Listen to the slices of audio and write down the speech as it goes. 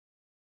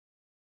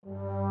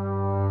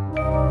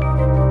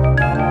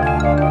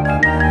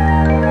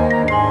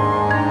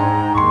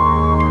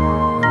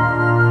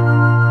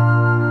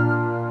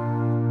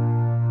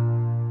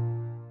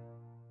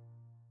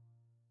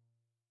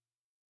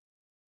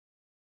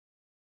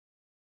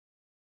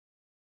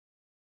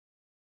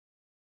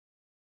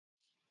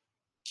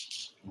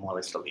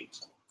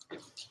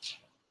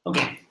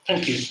Okay,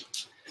 thank you.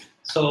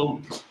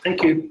 So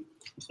thank you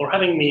for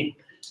having me.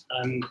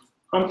 I'm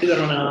Antti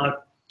Törrönen, and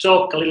I'll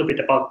talk a little bit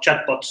about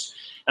chatbots,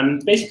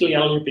 and basically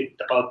a little bit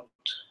about,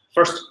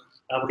 first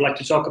I would like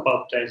to talk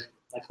about the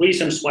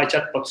reasons why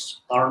chatbots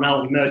are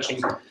now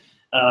emerging,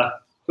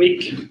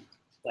 quick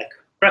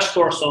crash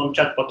course on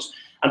chatbots,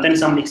 and then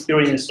some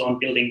experience on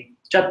building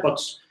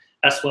chatbots,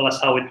 as well as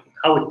how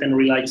it then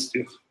relates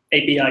to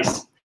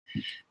APIs.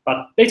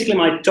 But basically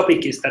my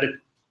topic is that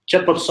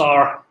chatbots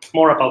are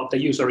more about the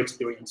user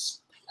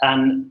experience,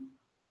 and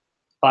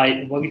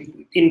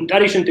in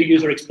addition to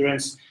user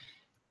experience,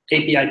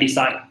 API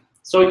design.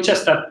 So it's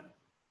just an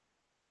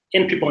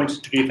entry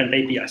point to different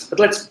APIs. But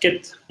let's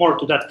get more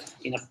to that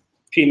in a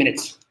few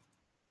minutes.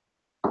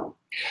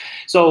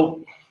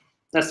 So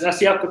as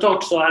Jaakko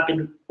talked, so I've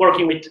been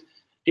working with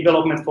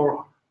development for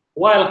a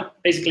while.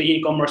 Basically,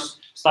 e-commerce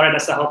started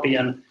as a hobby,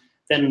 and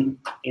then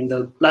in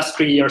the last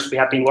 3 years we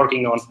have been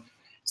working on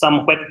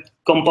some web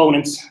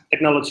components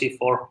technology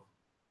for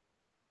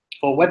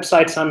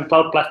websites and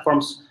cloud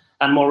platforms,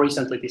 and more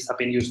recently this have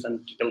been used to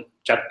build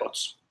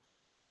chatbots.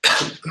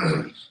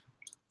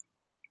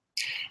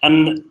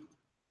 And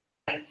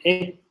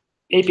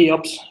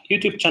APIOps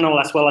YouTube channel,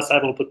 as well as I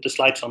will put the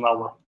slides on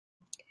our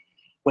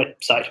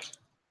website.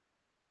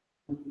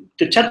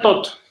 The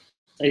chatbot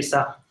is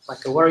a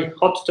very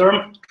hot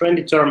term,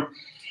 trendy term,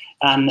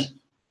 and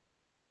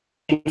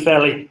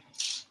fairly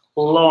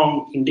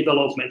long in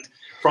development,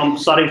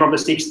 starting from the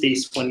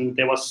 60s when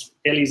there was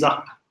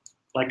Elisa,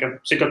 like a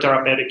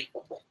psychotherapeutic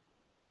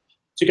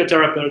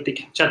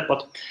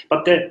chatbot.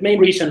 But the main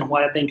reason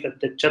why I think that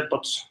the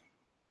chatbots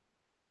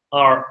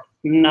are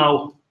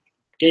now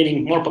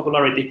gaining more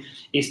popularity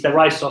is the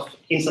rise of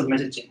instant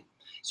messaging.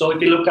 So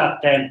if you look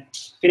at the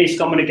Finnish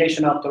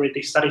Communication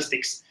Authority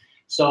statistics,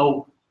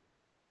 so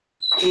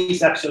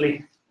it's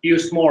actually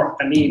used more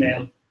than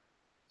email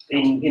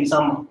in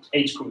some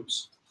age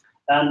groups.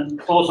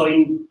 And also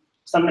in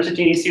some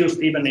messaging is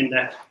used even in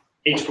the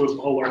age group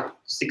over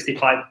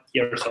 65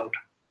 years old.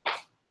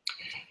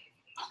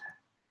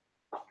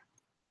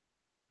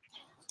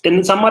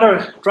 Then some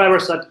other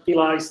drivers that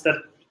realize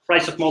the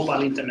rise of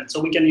mobile internet. So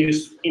we can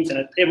use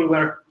internet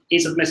everywhere.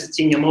 Instant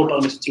messaging and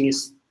mobile messaging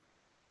is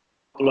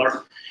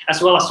popular,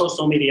 as well as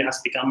social media has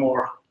become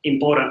more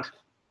important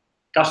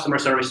customer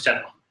service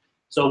channel.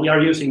 So we are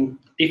using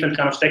different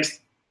kind of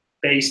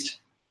text-based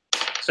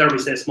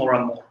services more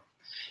and more.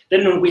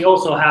 Then we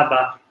also have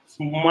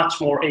much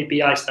more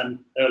APIs than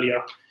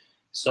earlier.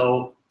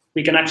 So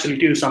we can actually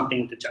do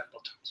something with the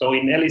chatbot. So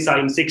in Elisa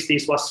in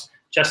 60s was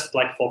just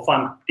like for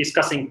fun,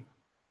 discussing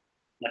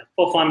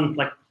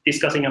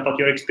about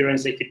your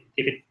experience,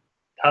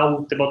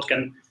 how the bot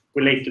can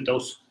relate to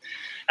those.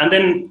 And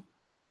then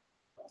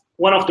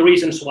one of the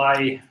reasons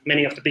why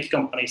many of the big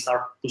companies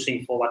are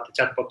pushing forward the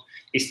chatbot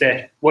is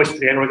the voice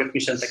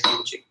recognition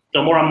technology.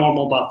 So more and more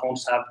mobile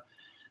phones have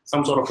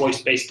some sort of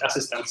voice-based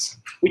assistance,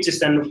 which is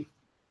then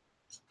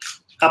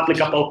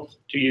applicable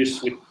to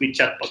use with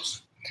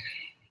chatbots.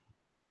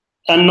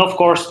 And of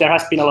course, there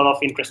has been a lot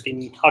of interest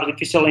in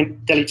artificial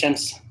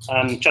intelligence,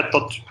 and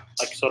chatbot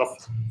sort of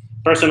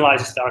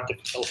personalizes the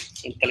artificial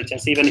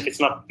intelligence, even if it's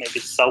not maybe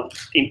so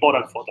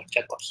important for the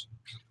chatbots.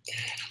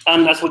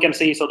 And as we can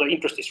see, so the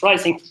interest is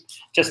rising.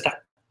 Just a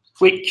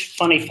quick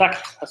funny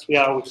fact, as we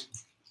are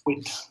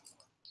with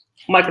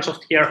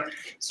Microsoft here,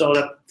 so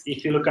that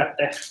if you look at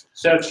the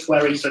search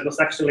queries, it was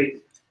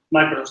actually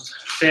Microsoft's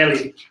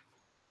fairly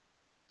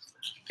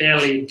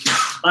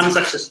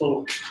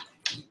unsuccessful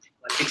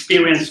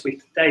experience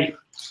with Dave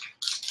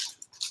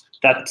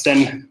that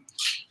then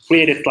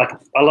created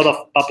a lot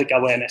of public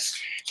awareness.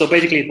 So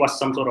basically it was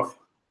some sort of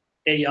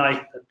AI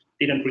that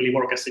didn't really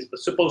work as it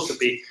was supposed to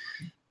be.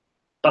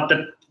 But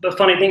the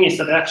funny thing is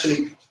that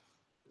actually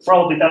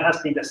probably that has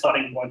been the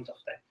starting point of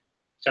the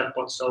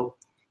chatbot. So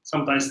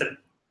sometimes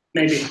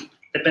maybe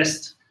the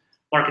best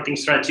marketing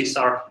strategies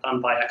are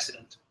done by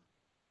accident.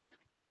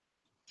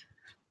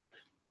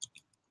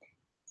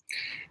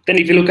 Then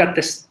if you look at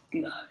this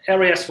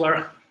areas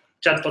where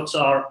chatbots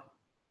are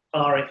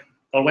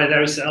or where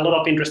there is a lot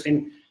of interest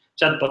in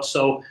chatbots,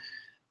 so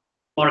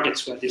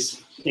markets where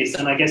this is,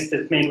 and I guess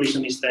the main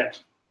reason is the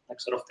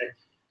sort of the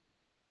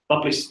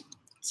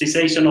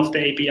publicization of the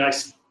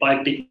APIs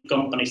by big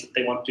companies, that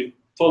they want to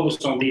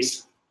focus on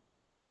these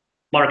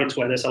markets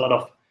where there's a lot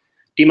of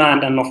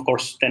demand, and of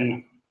course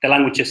then the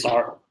languages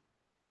are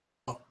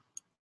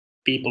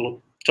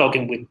people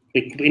talking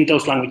in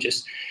those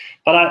languages.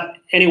 But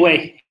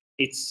anyway,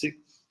 it's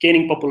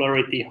gaining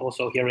popularity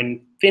also here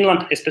in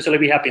Finland, especially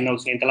we have been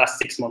noticing in the last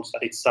 6 months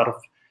that it's sort of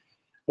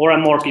more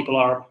and more people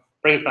are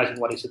recognizing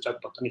what is a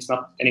chatbot, and it's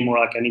not anymore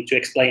like I need to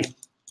explain.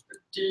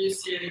 Do you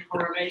see any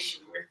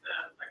correlation with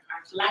the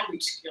kind of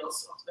language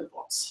skills of the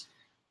bots?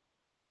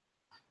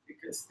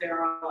 Because there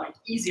are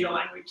easier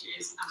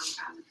languages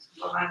and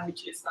the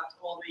languages that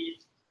all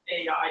the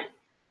AI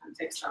and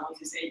text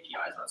analysis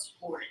APIs are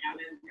supporting, and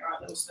then there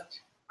are those that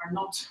are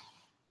not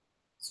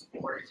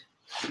supported.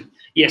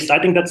 yes, I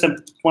think that's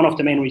one of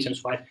the main reasons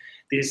why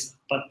this.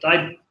 But I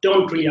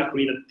don't really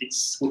agree that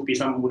this would be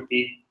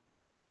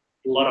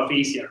a lot of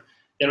easier.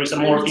 There is a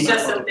more. It's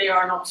just that they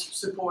are not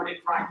supported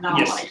right now.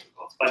 Yes, like,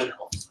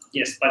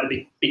 by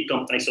the big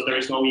companies, so there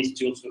is no easy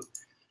tools to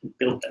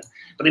build them.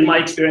 But in my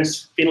experience,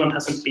 Finland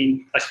hasn't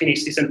been, like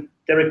Finnish isn't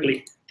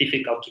terribly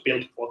difficult to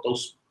build for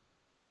those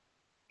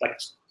like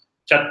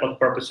chatbot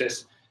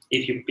purposes.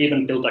 If you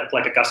even build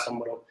like a custom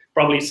model,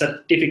 probably it's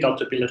difficult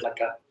to build it like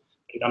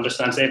it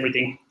understands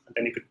everything, and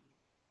then you could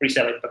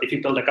resell it. But if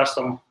you build a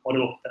custom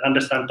model that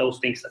understands those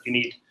things that you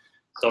need,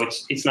 so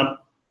it's not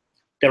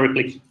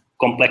terribly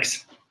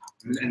complex.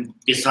 And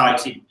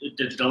besides,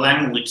 the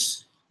language,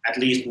 at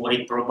least what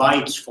it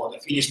provides for the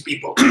Finnish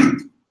people,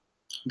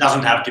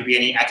 doesn't have to be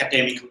any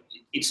academic.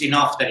 It's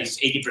enough that it's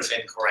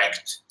 80%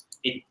 correct.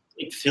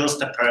 It fills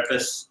the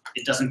purpose.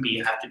 It doesn't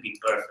have to be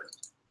perfect.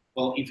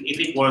 Well, if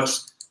it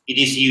works, it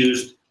is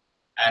used,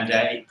 and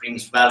it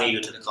brings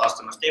value to the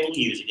customers, they will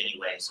use it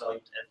anyway. So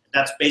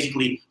that's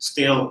basically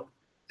still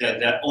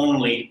the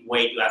only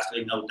way to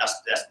actually know does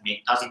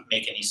it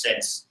make any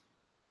sense.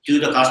 Do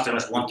the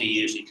customers want to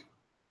use it,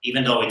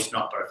 even though it's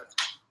not perfect?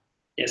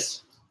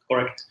 Yes,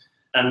 correct.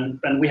 And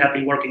we have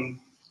been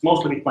working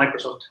mostly with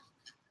Microsoft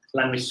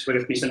language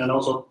recognition, and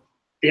also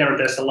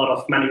there's a lot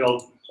of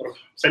manual, sort of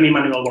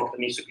semi-manual work that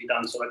needs to be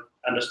done so it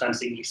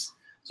understands English.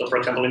 So for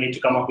example, we need to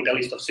come up with a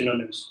list of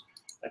synonyms,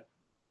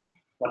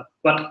 like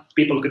what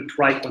people could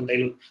write when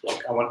they look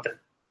like, I want the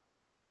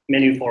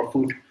menu for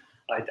food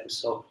items.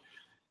 So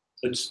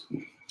it's,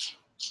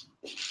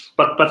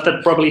 but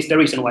that probably is the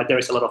reason why there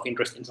is a lot of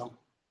interest in some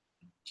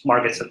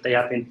markets that they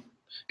have been,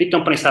 big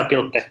companies have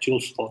built the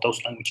tools for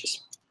those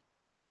languages.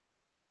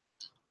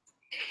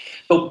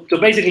 So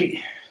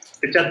basically,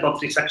 the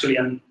chatbot is actually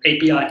an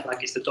API,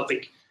 like is the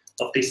topic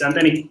of this, and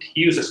then it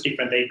uses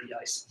different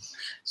APIs.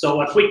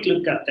 So a quick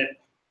look at the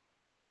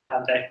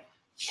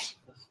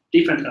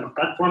different kind of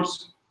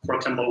platforms, for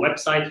example,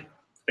 website,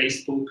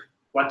 Facebook,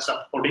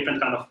 WhatsApp, or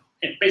different kind of,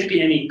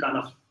 basically any kind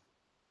of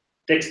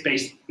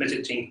text-based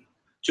messaging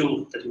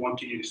tool that you want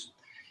to use.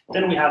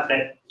 Then we have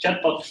the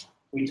chatbot,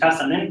 which has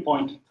an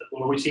endpoint that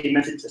will receive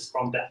messages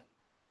from the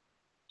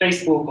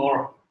Facebook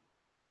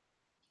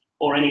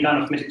or any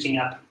kind of messaging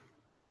app,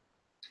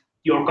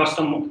 your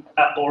custom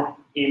app or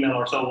email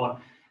or so on.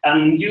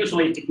 And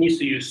usually it needs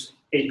to use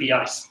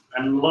APIs,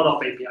 and a lot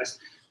of APIs,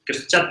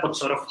 because chatbot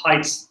sort of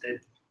hides the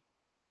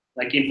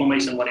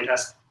information what it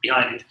has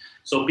behind it.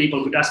 So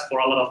people could ask for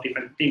a lot of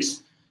different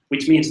things,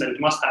 which means that it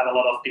must have a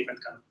lot of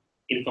different kind of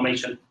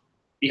information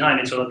behind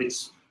it so that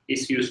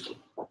it's useful.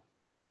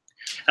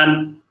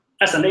 And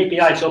as an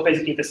API, so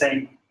basically the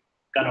same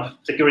kind of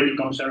security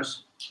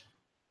concerns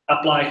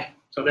apply.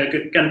 So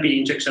there can be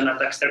injection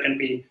attacks, there can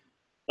be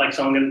like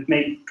someone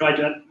may try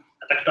to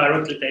attack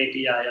directly the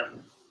API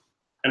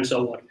and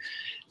so on.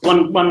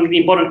 One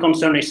important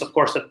concern is, of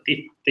course, that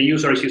if the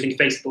user is using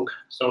Facebook,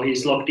 so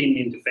he's logged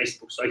into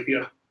Facebook. So if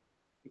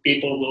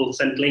people will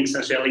send links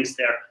and share links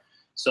there,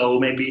 so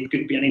maybe it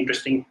could be an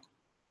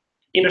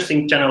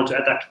interesting channel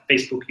to attack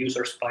Facebook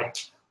users by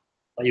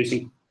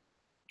using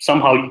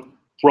somehow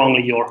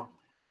wrongly your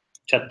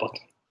chatbot.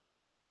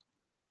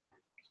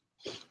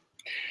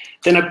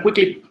 Then I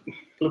quickly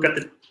look at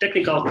the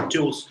technical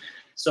tools.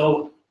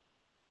 So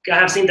I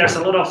have seen there's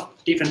a lot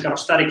of different kind of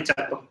static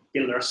chatbot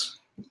builders,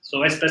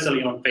 so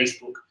especially on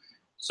Facebook.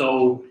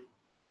 So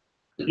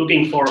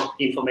looking for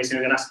information,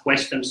 you can ask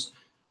questions,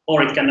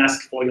 or it can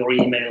ask for your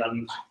email,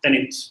 and then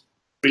it's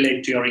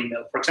related to your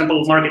email. For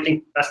example,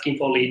 marketing, asking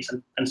for leads,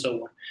 and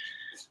so on.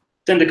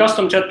 Then the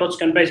custom chatbots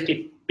can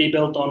basically be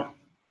built on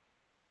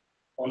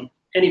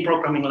any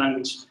programming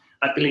language.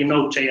 I believe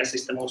Node.js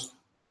is the most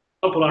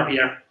popular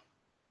here.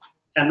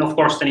 And of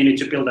course, then you need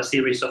to build a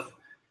series of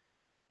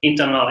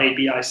internal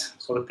APIs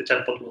so that the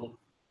chatbot will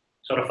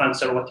sort of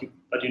answer what you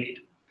need.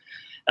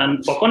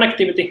 And for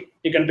connectivity,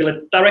 you can build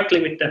it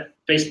directly with the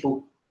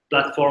Facebook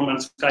platform and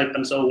Skype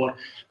and so on.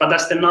 But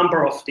as the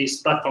number of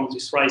these platforms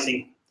is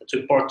rising that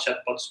support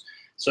chatbots,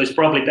 so it's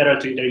probably better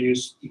to either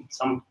use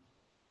some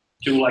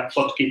tool like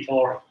BotKit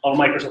or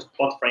Microsoft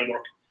Bot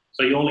Framework.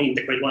 So you only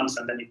integrate once,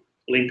 and then it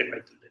will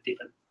integrate to the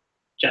different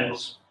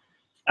channels.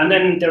 And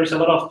then there is a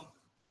lot of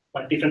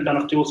different kind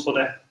of tools for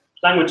the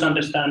language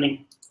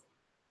understanding.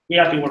 We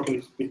have been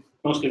working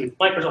mostly with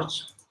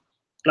Microsoft's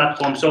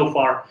platform so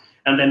far,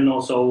 and then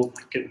also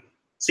a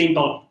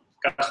simple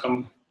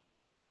custom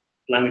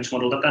language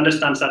model that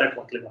understands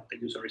adequately what the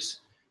user is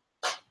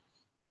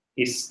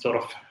sort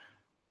of,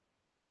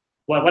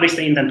 what is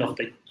the intent of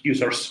the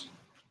users.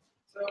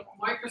 So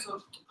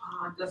Microsoft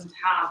doesn't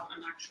have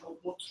an actual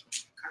bot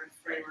kind of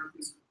framework,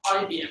 which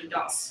IBM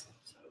does.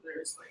 So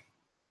there's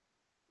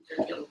you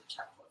can build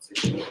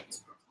chatbots in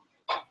this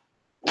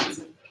program.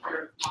 Isn't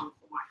there one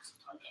for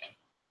Microsoft?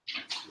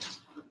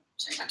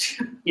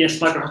 Yes,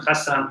 Microsoft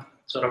has a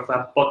sort of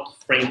a bot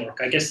framework.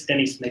 I guess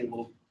Dennis maybe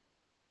will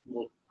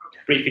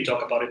briefly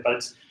talk about it, but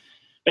it's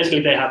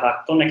basically they have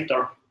a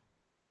connector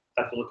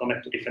that will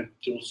connect to different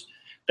tools.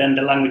 Then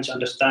the language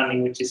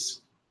understanding, which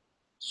is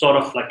sort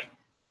of like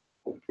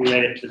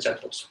related to the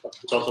chatbots, but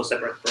it's also a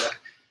separate product.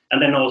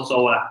 and then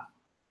also a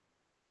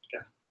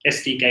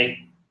SDK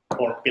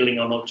for building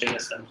on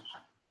Node.js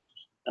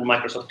and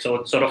Microsoft.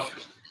 So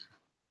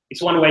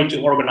it's one way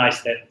to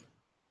organize the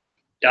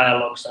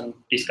dialogues and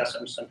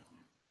discussions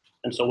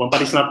and so on.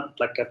 But it's not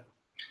like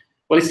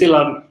it's still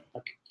like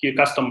a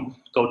custom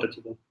code that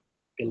you will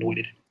build with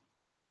it.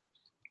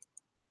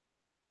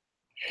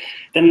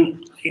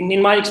 Then,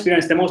 in my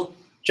experience, the most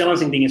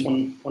challenging thing is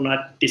when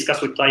I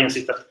discuss with clients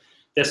is that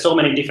there's so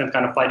many different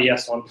kind of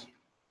ideas on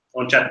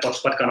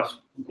chatbots, what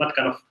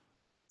kind of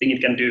thing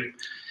it can do.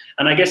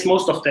 And I guess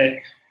most of the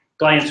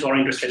clients who are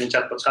interested in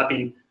chatbots have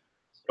been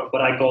sort of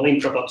what I call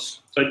intro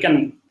bots. So it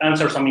can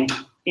answer some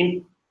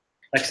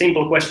like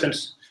simple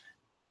questions,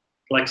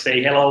 like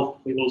say, hello,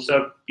 we will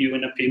serve you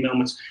in a few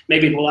moments.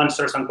 Maybe it will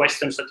answer some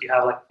questions that you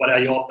have, like what are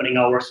your opening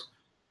hours?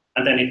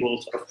 And then it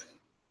will sort of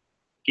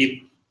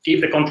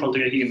give the control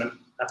to a human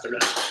after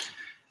that.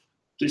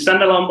 The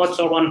standalone bots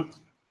are one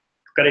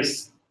that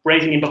is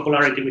rising in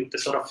popularity with the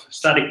sort of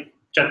static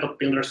chatbot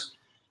builders,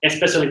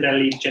 especially the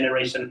lead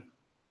generation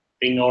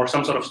thing or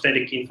some sort of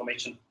static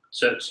information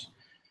search.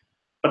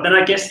 But then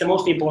I guess the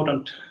most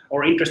important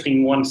or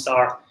interesting ones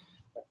are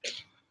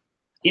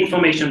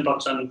information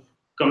bots and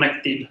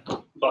connected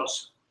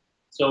bots.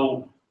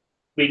 So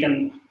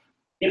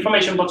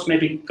information bots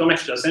maybe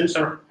connect to a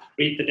sensor,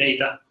 read the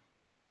data,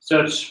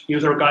 search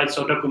user guides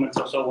or documents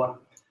or so on.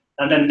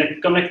 And then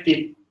the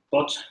connected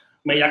bots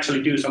may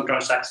actually do some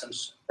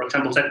transactions. For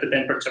example, set the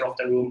temperature of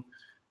the room,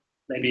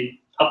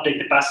 maybe update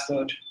the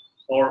password,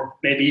 or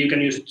maybe you can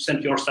use it to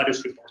send your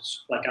status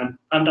reports. Like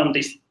I'm done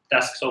this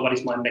task, so what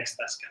is my next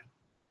task?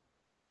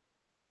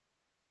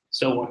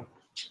 So on.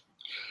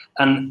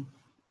 And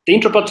the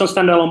intro bots and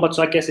standalone bots,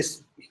 I guess,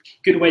 is a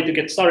good way to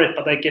get started,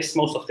 but I guess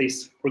most of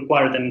these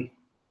require then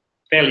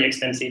fairly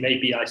extensive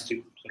APIs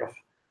to sort of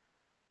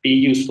be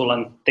useful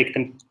and take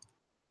the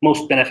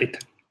most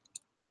benefit.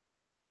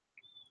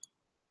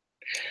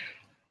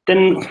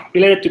 Then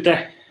related to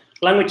the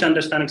language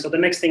understanding, so the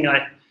next thing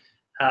I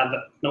have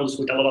noticed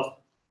with a lot of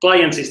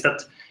clients is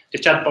that the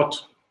chatbot,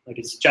 like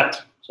it's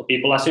chat, so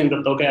people assume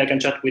that okay, I can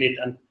chat with it,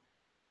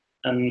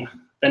 and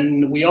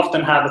then we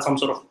often have some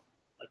sort of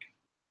like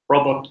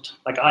robot,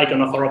 like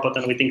icon of a robot,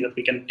 and we think that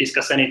we can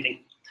discuss anything.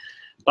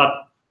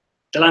 But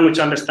the language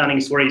understanding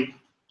is very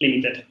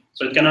limited,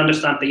 so it can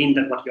understand the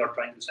intent what you are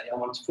trying to say. I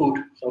want food,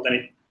 so then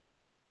it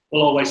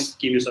will always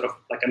give you sort of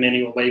like a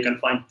menu where you can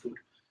find food.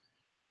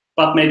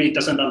 But maybe it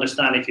doesn't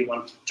understand if you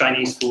want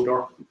Chinese food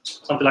or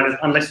something like that,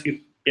 unless you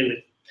build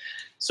it.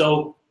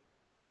 So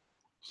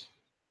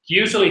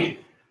usually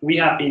we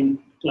have been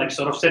like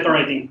sort of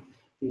separating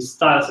these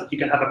styles that you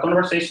can have a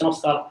conversational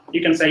style,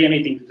 you can say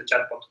anything to the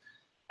chatbot,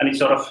 and it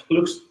sort of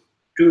looks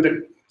through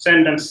the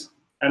sentence,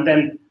 and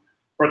then,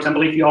 for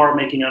example, if you are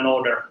making an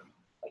order,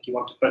 like you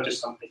want to purchase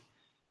something,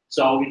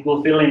 so it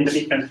will fill in the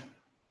different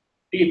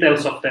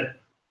details of the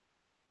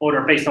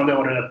order based on the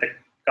order that the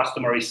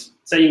customer is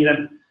saying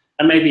them.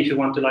 And maybe if you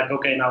want to like,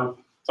 okay, now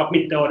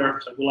submit the order,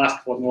 so it will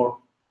ask for more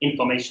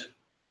information.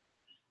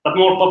 But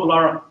more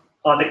popular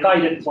are the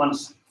guided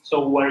ones,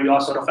 so where you are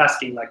sort of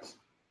asking, like,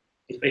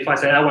 if I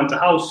say I want a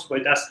house,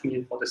 where it asks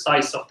me for the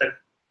size of the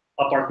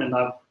apartment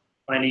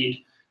I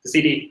need, the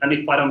city, and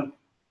if I don't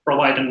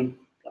provide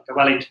like a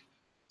valid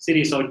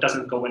city, so it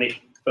doesn't go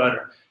any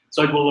further.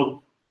 So it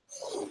will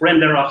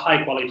render a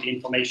high quality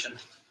information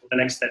for the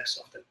next steps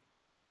of it.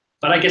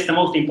 But I guess the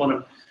most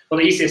important, or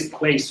the easiest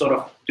way is sort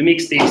of to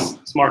mix these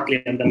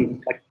smartly and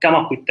then like come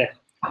up with the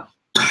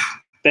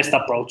best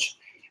approach.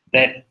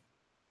 The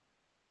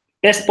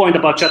best point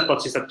about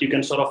chatbots is that you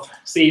can sort of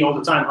see all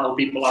the time how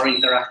people are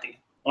interacting.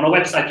 On a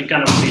website, you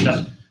cannot see that.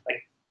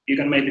 Like you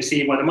can maybe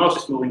see where the mouse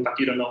is moving, but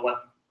you don't know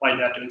why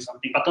they are doing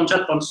something. But on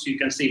chatbots, you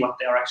can see what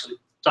they are actually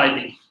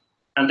typing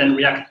and then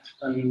react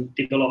and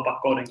develop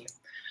accordingly.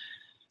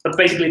 But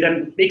basically,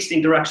 the mixed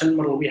interaction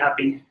model we have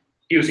been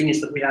using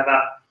is that we have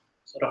a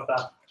sort of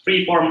a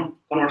free-form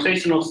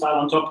conversational style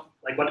on top,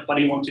 like what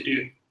do you want to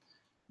do,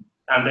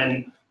 and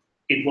then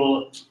it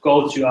will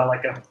go to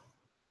like a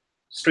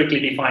strictly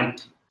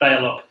defined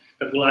dialogue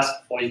that will ask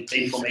for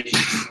the information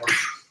or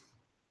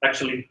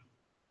actually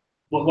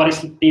what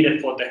is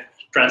needed for the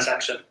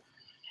transaction.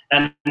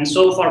 And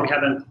so far we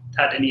haven't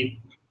had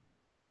any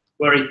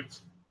very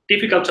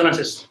difficult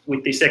challenges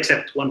with this,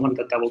 except one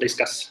that I will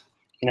discuss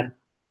in a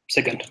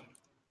second.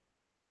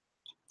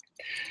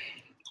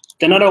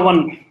 Another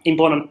one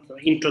important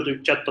intro to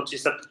chatbots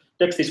is that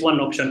text is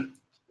one option,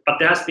 but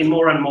there has been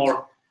more and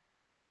more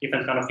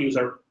different kind of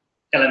user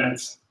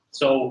elements.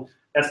 So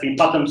there's been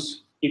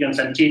buttons, you can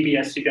send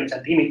GPS, you can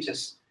send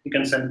images, you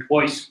can send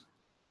voice,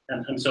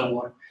 and so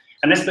on.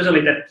 And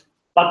especially the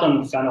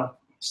button kind of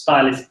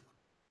style is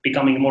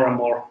becoming more and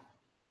more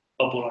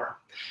popular.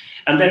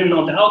 And then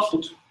on the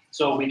output,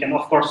 so we can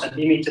of course send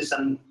images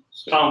and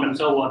sound and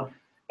so on,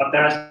 but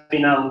there has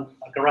been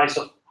like a rise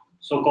of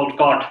so-called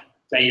card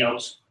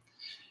layouts.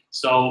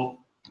 So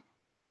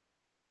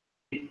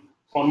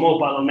on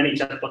mobile, on many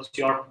chatbots,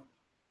 you are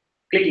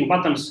clicking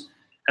buttons,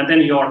 and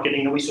then you are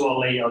getting a visual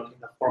layout in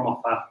the form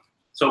of a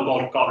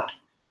so-called card.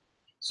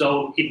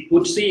 So it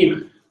would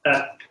seem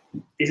that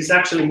this is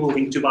actually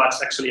moving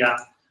towards actually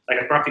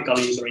like a graphical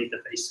user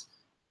interface,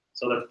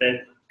 so that the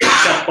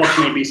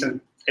chatbot maybe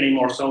isn't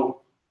anymore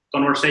so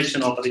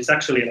conversational, but it's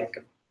actually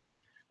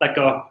like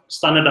a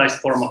standardized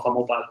form of a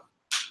mobile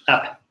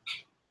app.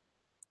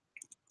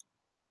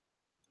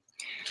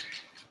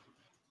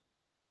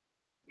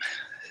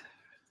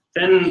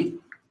 Then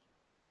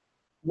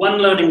one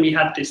learning we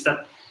had is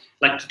that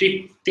like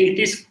to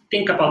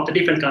think about the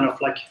different kind of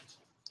like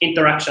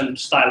interaction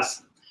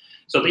styles.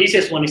 So the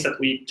easiest one is that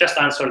we just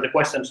answer the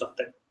questions of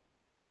the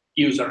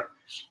user,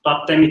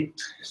 but then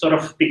it sort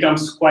of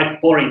becomes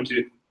quite boring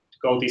to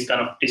go these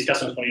kind of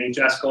discussions when you need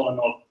to ask all and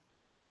all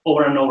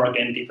over and over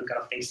again different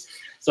kind of things.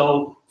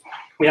 So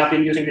we have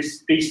been using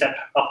this three-step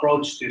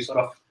approach to sort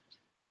of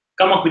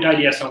come up with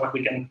ideas on what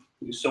we can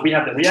use. So we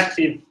have the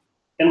reactive,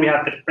 then we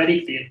have the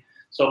predictive.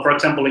 So for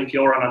example, if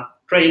you're on a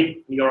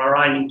train, you're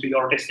arriving to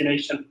your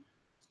destination,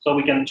 so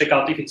we can check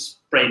out if it's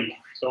raining.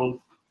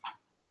 So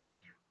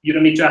you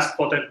don't need to ask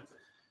for the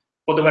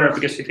weather,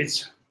 because if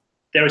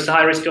there is a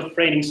high risk of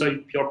raining, so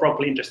you're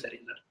probably interested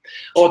in that.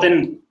 Or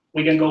then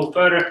we can go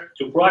further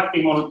to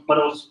proactive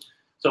models.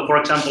 So for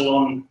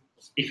example,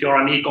 if you're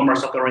an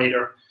e-commerce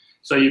operator,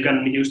 so you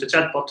can use the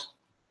chatbot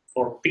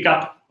for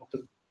pickup of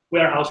the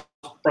warehouse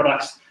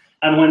products,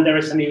 and when there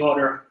is a new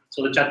order,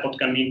 so the chatbot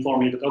can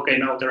inform you that, okay,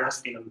 now there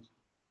has been an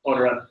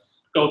order, and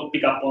go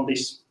pick up on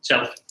this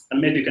shelf,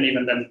 and maybe you can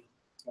even then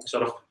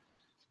sort of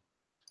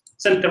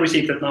send the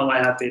receipt that now I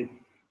have been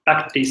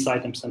packed these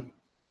items and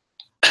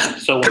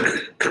so on.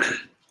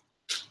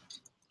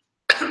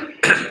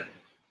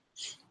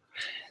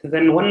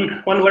 Then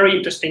one very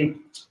interesting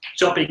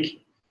topic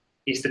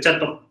is the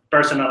chatbot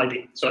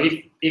personality. So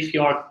if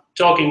you are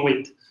talking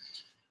with,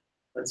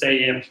 let's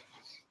say,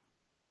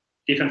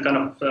 different kind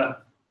of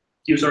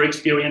user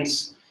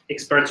experience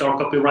experts or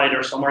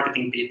copywriters or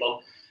marketing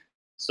people,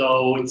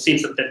 so it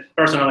seems that the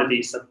personality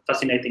is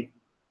fascinating.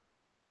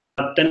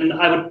 But then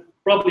I would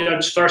probably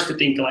urge first to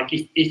think like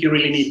if you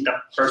really need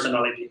that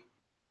personality,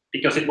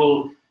 because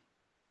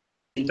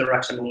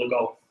interaction will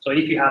go. So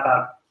if you have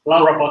a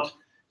Laura bot,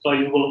 so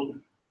you will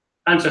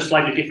answer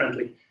slightly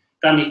differently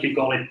than if you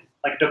call it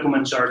like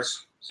document search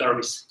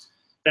service.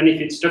 Then if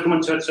it's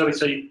document search service,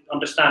 so you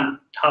understand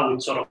how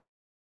it sort of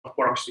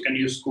works, you can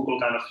use Google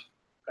kind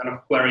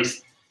of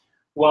queries,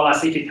 well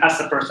as if it has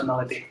a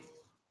personality.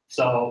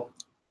 So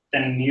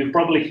then you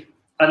probably,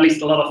 at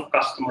least a lot of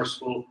customers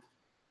will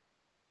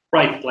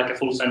write like a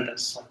full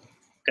sentence.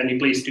 Can you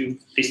please do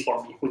this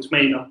for me? Which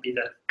may not be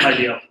the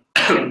ideal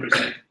end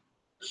result.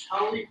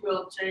 How it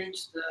will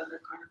change the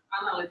kind of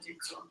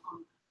analytics on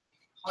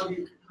how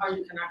you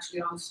can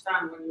actually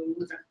understand when you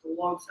look at the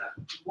logs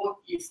that what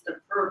is the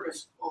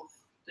purpose of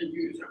the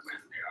user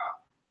when they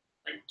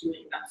are like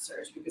doing that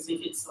search, because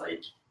if it's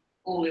like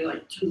only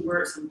like 2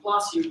 words and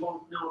plus, you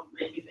won't know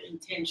maybe the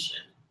intention,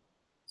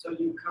 so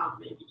you can't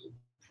maybe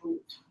improve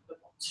the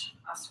bot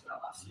as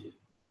well as you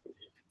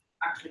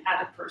actually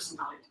had a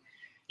personality.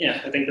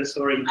 Yeah, I think that's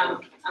very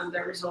important. And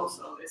there is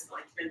also this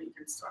like then you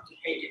can start to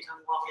hate it and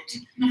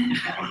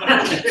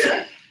love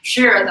it.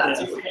 Share that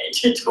you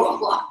hate it or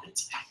love it,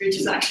 which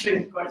is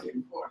actually quite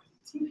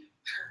important.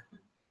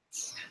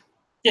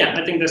 Yeah,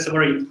 I think that's a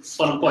very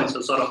fun point.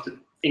 So sort of to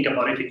think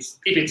about if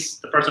it's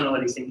the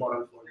personality is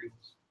important for you,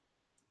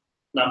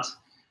 not.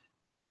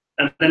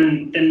 And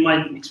then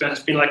my experience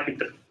has been like with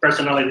the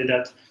personality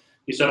that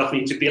you sort of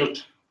need to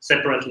build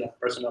separately a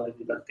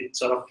personality, that it's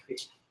sort of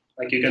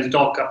like you can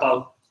talk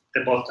about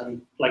the bot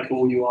and like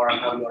who you are and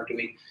how you are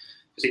doing.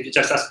 Because if you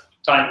just ask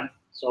time,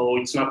 so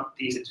it's not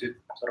easy to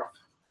sort of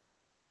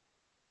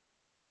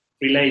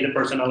relay the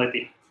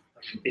personality.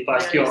 If I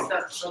ask There is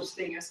that such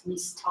thing as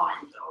missed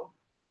time though,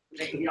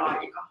 Lady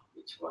Aika,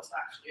 which was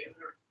actually a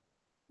very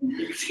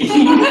big thing.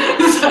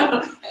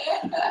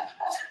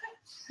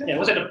 Yeah,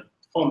 was it a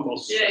phone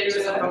call? Yeah, it was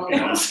a phone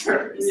call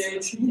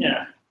service.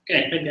 Yeah,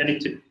 okay, maybe I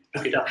need to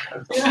look it up.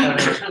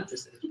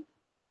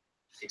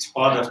 It's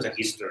part of the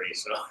history,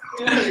 so.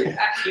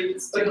 Actually,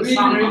 it's But still we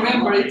some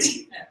remember it.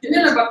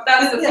 No, but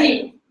that's the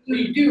thing.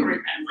 We do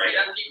remember it,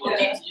 and people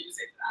did use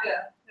it.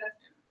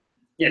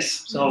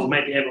 Yes, so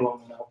maybe everyone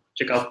will now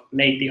check out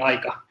Neiti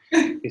Aika.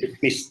 Is it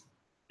missed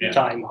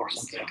time or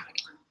something like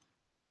that?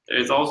 There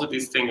is also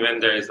this thing when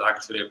there is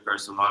actually a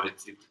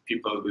personality,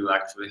 people will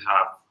actually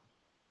have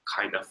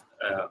kind of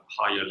a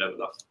higher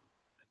level of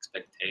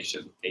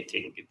expectation. They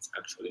think it's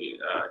actually,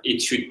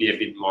 it should be a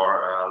bit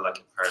more like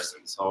a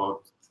person.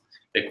 So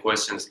the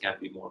questions can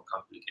be more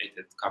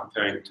complicated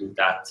comparing to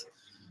that.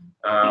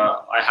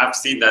 I have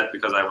seen that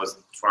because I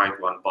was trying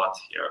one bot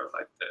here,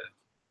 like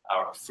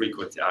our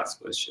frequently asked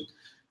question.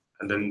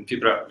 And then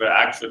people were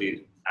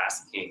actually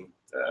asking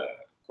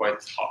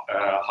quite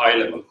high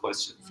level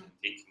questions and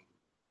thinking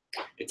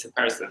it's a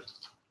person.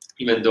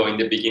 Even though in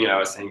the beginning I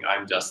was saying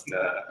I'm just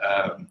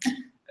a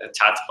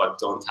chatbot,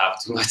 don't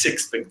have too much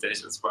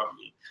expectations from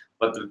me.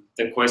 But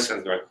the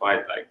questions were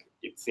quite like,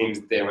 it seems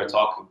they were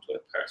talking to a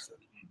person,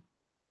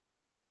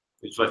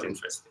 which was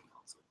interesting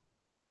also.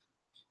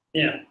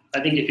 Yeah,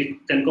 I think if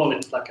you can call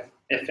it like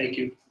a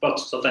FAQ bot,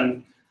 so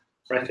then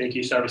for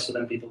FAQ service, so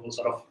then people will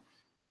sort of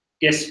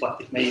guess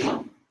what it may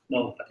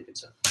know, but if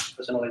it's a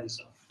personality,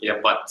 so. Yeah,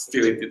 but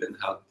still it didn't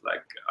help.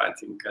 Like I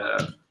think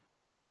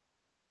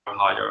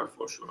higher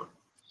for sure.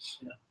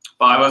 Yeah.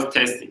 But I was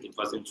testing. It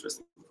was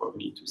interesting for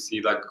me to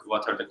see like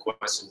what are the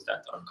questions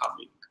that are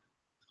coming.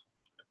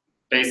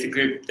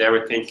 Basically, they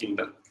were thinking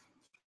that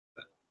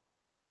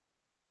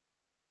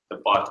the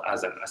bot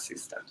as an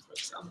assistant, for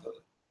example.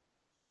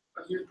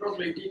 But you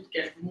probably did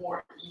get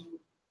more in,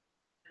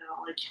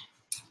 like,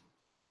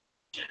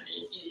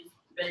 if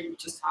they would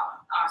just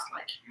have asked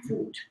like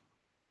food.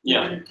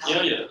 Yeah,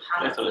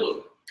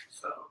 definitely.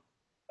 So.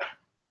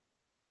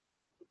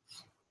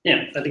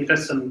 Yeah, I think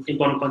that's an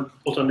important point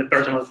also in the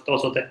personal,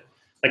 also the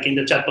like in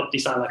the chatbot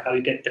design, like how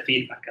you get the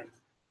feedback and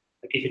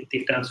like if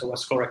the answer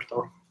was correct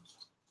or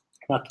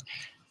not.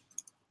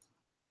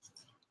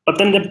 But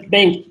then the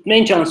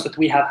main challenge that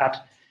we have had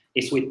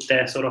is with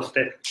the sort of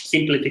the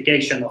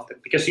simplification of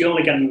it, because you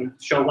only can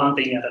show one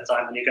thing at a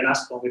time and you can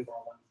ask only for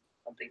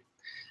one thing.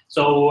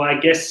 So I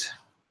guess,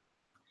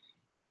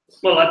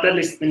 well, at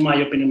least in my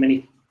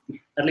opinion,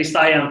 at least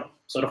I am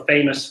sort of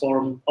famous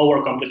for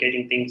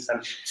overcomplicating things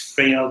and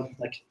bringing out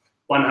like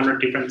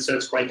 100 different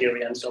search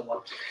criteria and so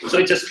on. So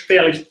it's just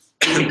fairly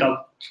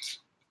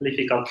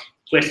difficult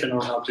question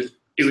on how to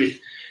do it.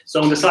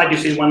 So on the side you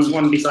see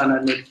one design I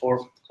made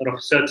for sort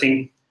of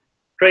searching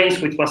trains,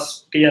 which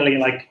was clearly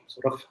like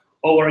sort of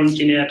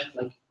over-engineered,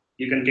 like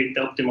you can get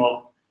the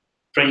optimal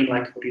train,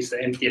 like what is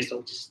the emptiest or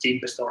which is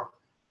cheapest or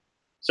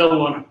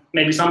so on.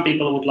 Maybe some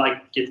people would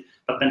like it,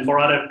 but then for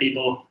other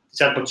people,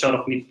 chatbot sort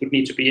of would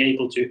need to be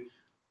able to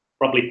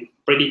probably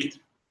predict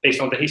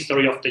based on the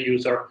history of the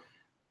user,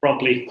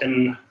 probably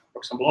then, for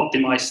example,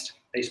 optimized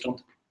based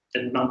on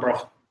the number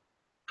of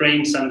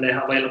trains and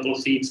the available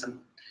seats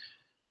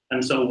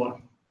and so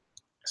on.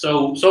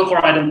 So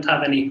far I don't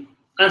have any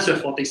answer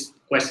for this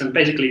question.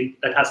 Basically,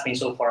 that has been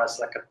so far as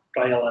like a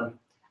trial and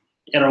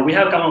error. We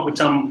have come up with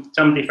some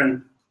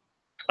different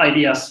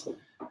ideas,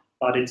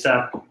 but it's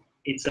like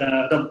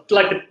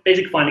the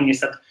basic finding is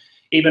that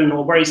even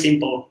a very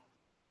simple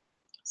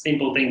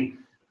thing,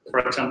 for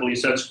example, you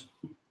search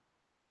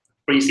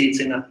free seats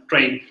in a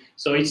train,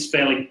 so it's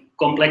fairly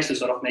complex to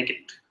sort of make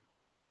it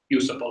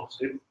usable.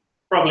 So you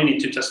probably need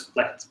to just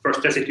like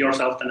first test it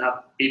yourself and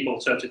have people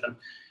search it, and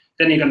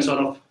then you can sort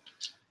of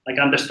like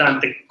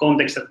understand the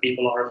context that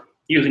people are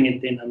using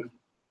it in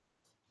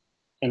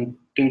and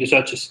doing the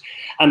searches.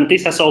 And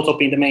this has also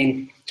been the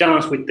main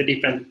challenge with the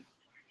different,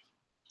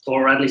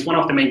 or at least one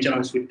of the main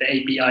challenges with the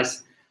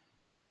APIs,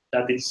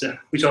 that it's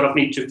we sort of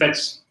need to fetch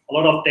a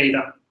lot of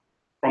data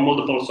from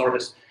multiple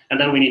sources,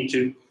 and then we need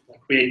to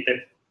create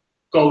the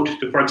code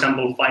to, for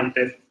example, find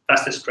the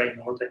fastest train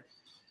or the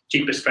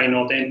cheapest train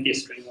or the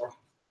emptiest train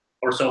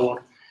or so on.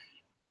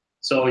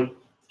 So it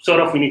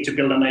sort of we need to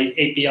build an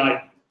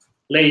API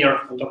layer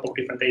on top of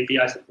different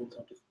APIs that will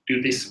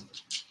do this.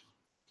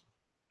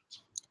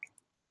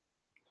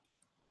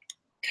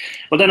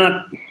 Well, then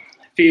a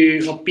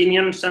few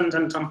opinions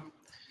and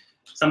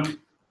some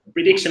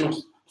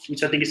predictions,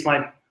 which I think is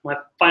my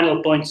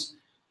final points.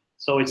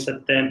 So it's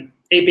that the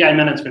API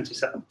management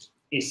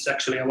is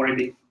actually a very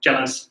big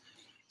challenge.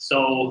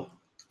 So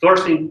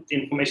first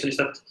information is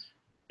that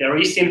there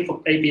is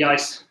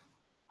APIs,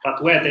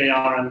 but where they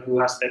are and who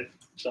has the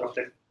sort of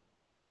the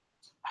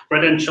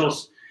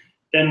credentials.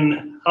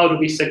 Then how do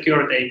we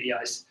secure the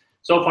APIs?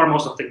 So far,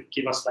 most of them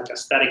give us like a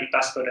static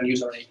password and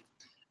username,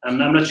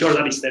 and I'm not sure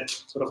that is the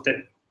sort of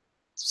the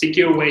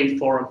secure way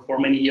for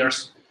many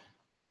years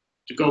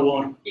to go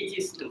on. It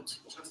is not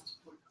just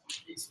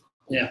it's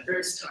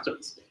very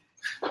studies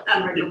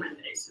and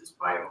recommendations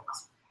by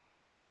us.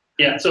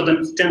 Yeah, so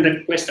then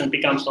the question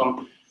becomes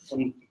on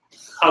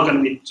how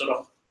can we sort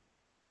of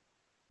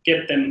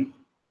get them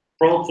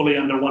hopefully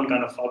under one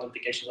kind of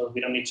authentication, so we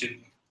don't need to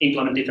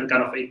implement different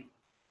kind of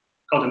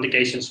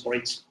authentications for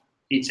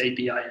each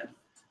API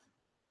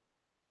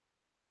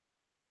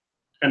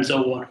and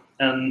so on.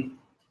 And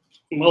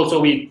also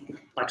we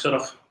like sort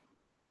of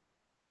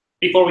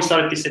before we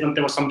started this event,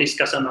 there was some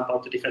discussion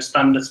about the different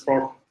standards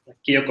for like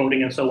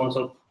geocoding and so on.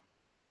 So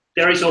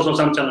there is also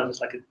some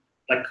challenges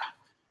like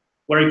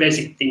very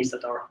basic things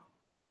that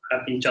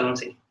have been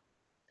challenging.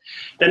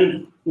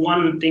 Then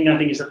one thing I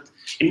think is that,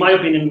 in my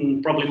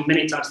opinion, probably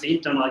many times the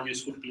internal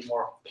use would be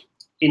more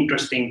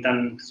interesting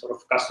than sort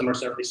of customer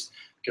service,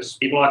 because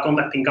people are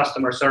contacting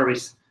customer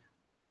service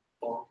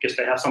or because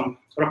they have some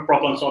sort of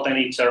problems or they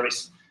need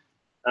service.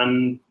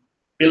 And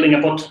building a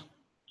bot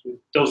to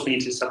those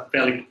needs is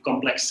fairly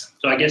complex.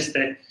 So I guess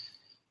the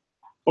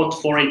bot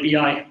for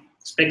API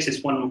specs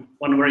is one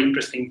very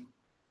interesting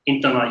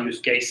internal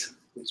use case,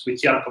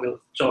 which Jarkko will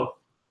show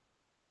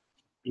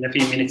in a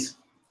few minutes.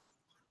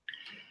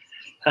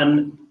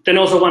 And then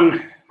also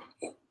one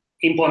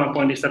important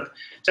point is that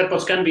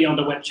chatbots can be on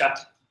the web chat,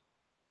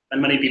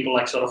 and many people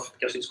like sort of,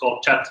 because it's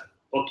called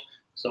chatbot,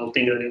 so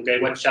think that okay,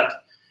 web chat.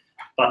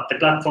 But the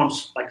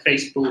platforms like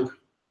Facebook,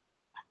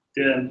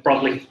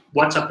 probably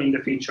WhatsApp in the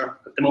future.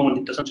 At the moment,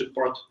 it doesn't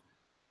support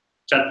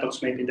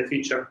chatbots. Maybe in the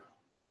future,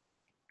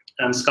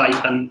 and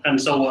Skype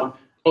and so on.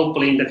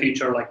 Hopefully, in the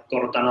future, like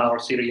Cortana or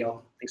Siri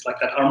or things like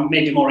that are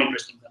maybe more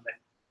interesting than the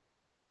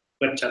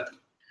web chat.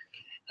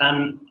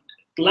 And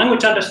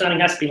language understanding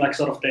has been like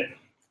sort of the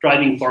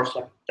driving force.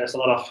 Like there's a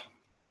lot of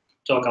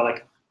talk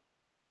like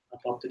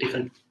about the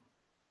different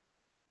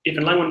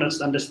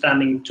language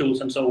understanding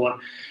tools and so on.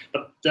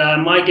 But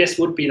my guess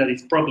would be that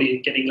it's probably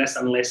getting less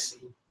and less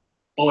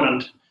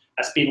important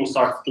as people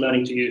start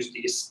learning to use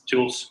these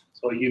tools.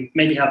 So you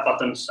maybe have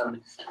buttons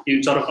and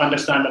you sort of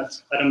understand that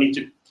I don't need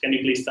to, can you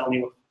please tell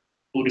me what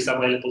food is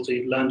available? So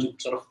you learn to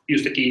sort of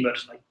use the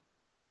keywords like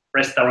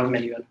restaurant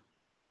menu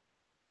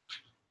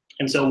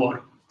and so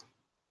on.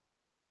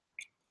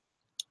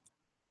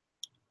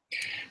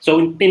 So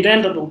in the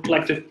end, I would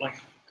like to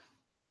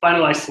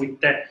finalize with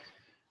the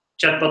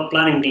chatbot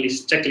planning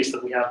checklist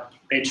that we have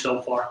made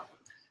so far.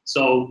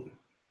 So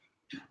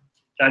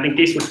I think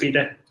this would be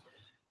the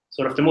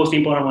sort of the most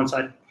important ones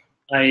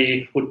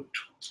I would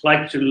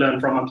like to learn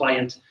from a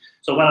client.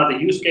 So what are the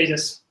use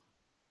cases,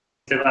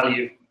 the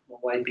value,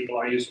 why people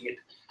are using it,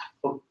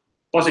 so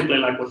possibly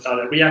like what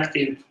are the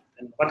reactive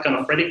and what kind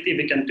of predictive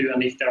we can do,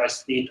 and if there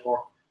is need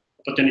or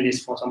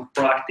opportunities for some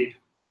proactive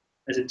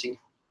messaging.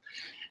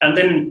 And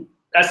then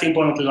as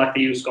importantly, like the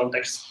use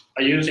context.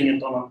 Are you using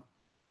it on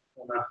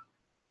a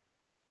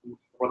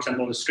for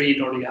example, on the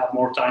street, or do you have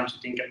more time to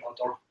think about,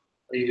 or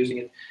are you using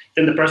it?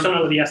 Then the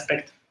personality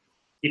aspect,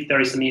 if there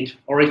is a need,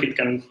 or if it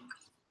can,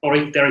 or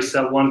if there is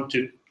a want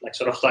to like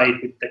sort of tie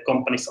it with the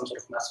company, some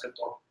sort of mascot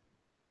or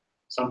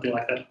something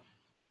like that.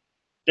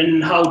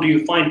 Then how do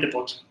you find the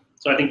bot?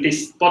 So I think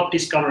this bot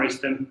discovery is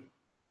the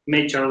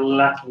major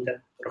lack in the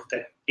sort of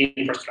the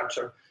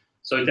infrastructure.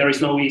 So there is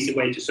no easy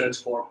way to search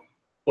for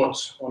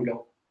bots on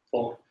your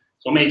phone.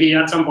 So maybe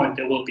at some point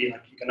there will be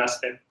like you can ask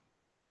the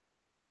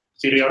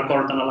Siri or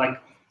Cortana like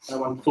I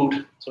want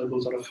food, so it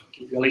will sort of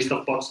give you a list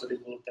of bots that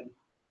it will then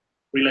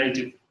relate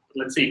to.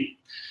 Let's see.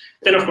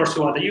 Then of course,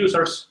 who are the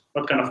users?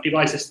 What kind of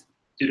devices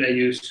do they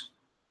use?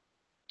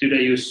 Do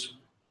they use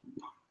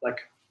like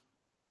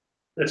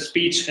the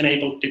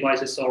speech-enabled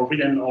devices or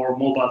written or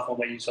mobile phone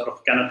where you sort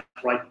of cannot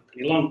write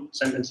any long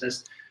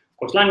sentences? Of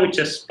course,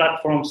 languages,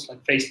 platforms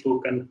like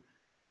Facebook, and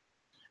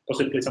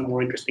possibly some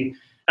more interesting.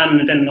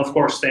 And then of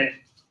course the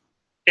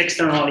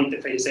external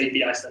interface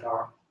APIs that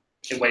are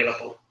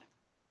available.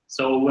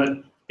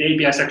 So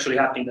the APIs actually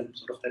have been the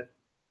sort of the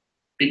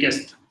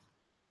biggest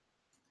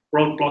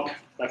roadblock.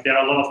 Like there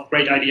are a lot of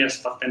great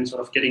ideas, but then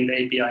sort of getting the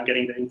API and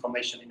getting the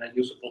information in a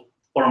usable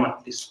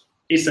format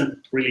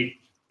isn't really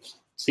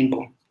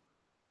simple.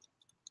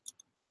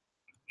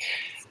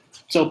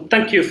 So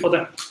thank you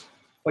for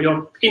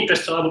your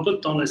interest. So I will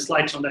put on the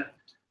slides on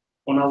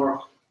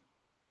our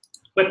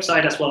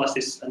website as well as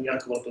this, and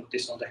Jarkko will put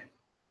this on the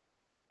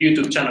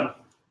YouTube channel.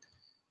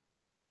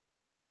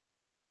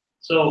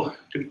 So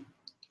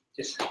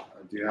yes.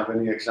 Do you have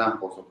any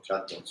examples of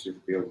chatbots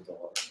you've built,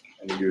 or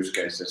any use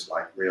cases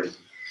like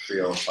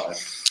real-time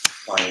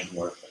client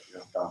work that you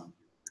have done?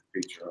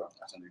 Feature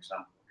as an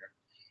example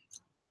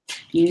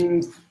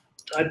here.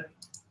 I'm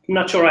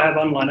not sure I have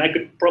online. I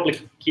could probably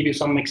give you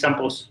some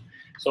examples.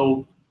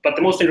 So, but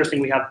the most interesting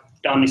we have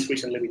done is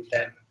recently with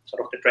the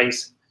sort of the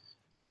trains,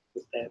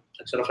 with the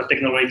sort of a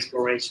technology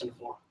exploration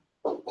for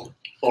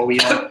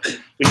VR.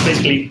 Which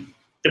basically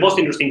the most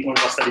interesting point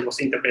was that it was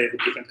integrated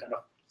with different kind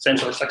of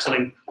sensors.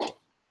 Actually,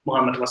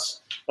 Mohammed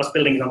was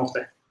building some of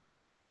the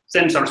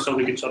sensors so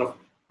we could sort of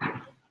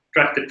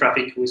track the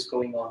traffic, who is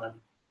going on,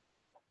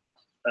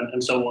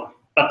 and so on.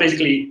 But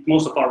basically,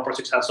 most of our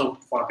projects have so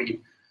far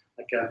been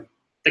like a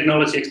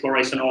technology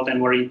exploration or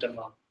then very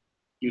internal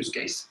use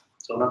case.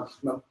 So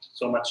not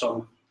so much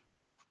on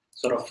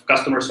sort of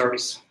customer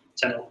service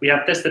channel. We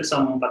have tested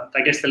some, but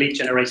I guess the lead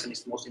generation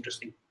is the most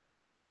interesting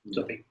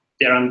topic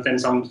there, and then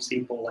some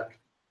simple like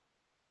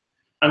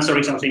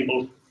answering some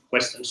simple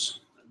questions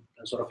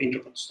and sort of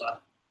introvert style.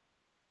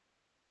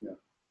 Yeah.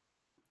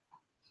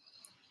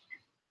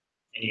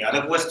 Any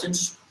other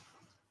questions?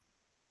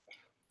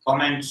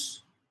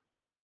 Comments?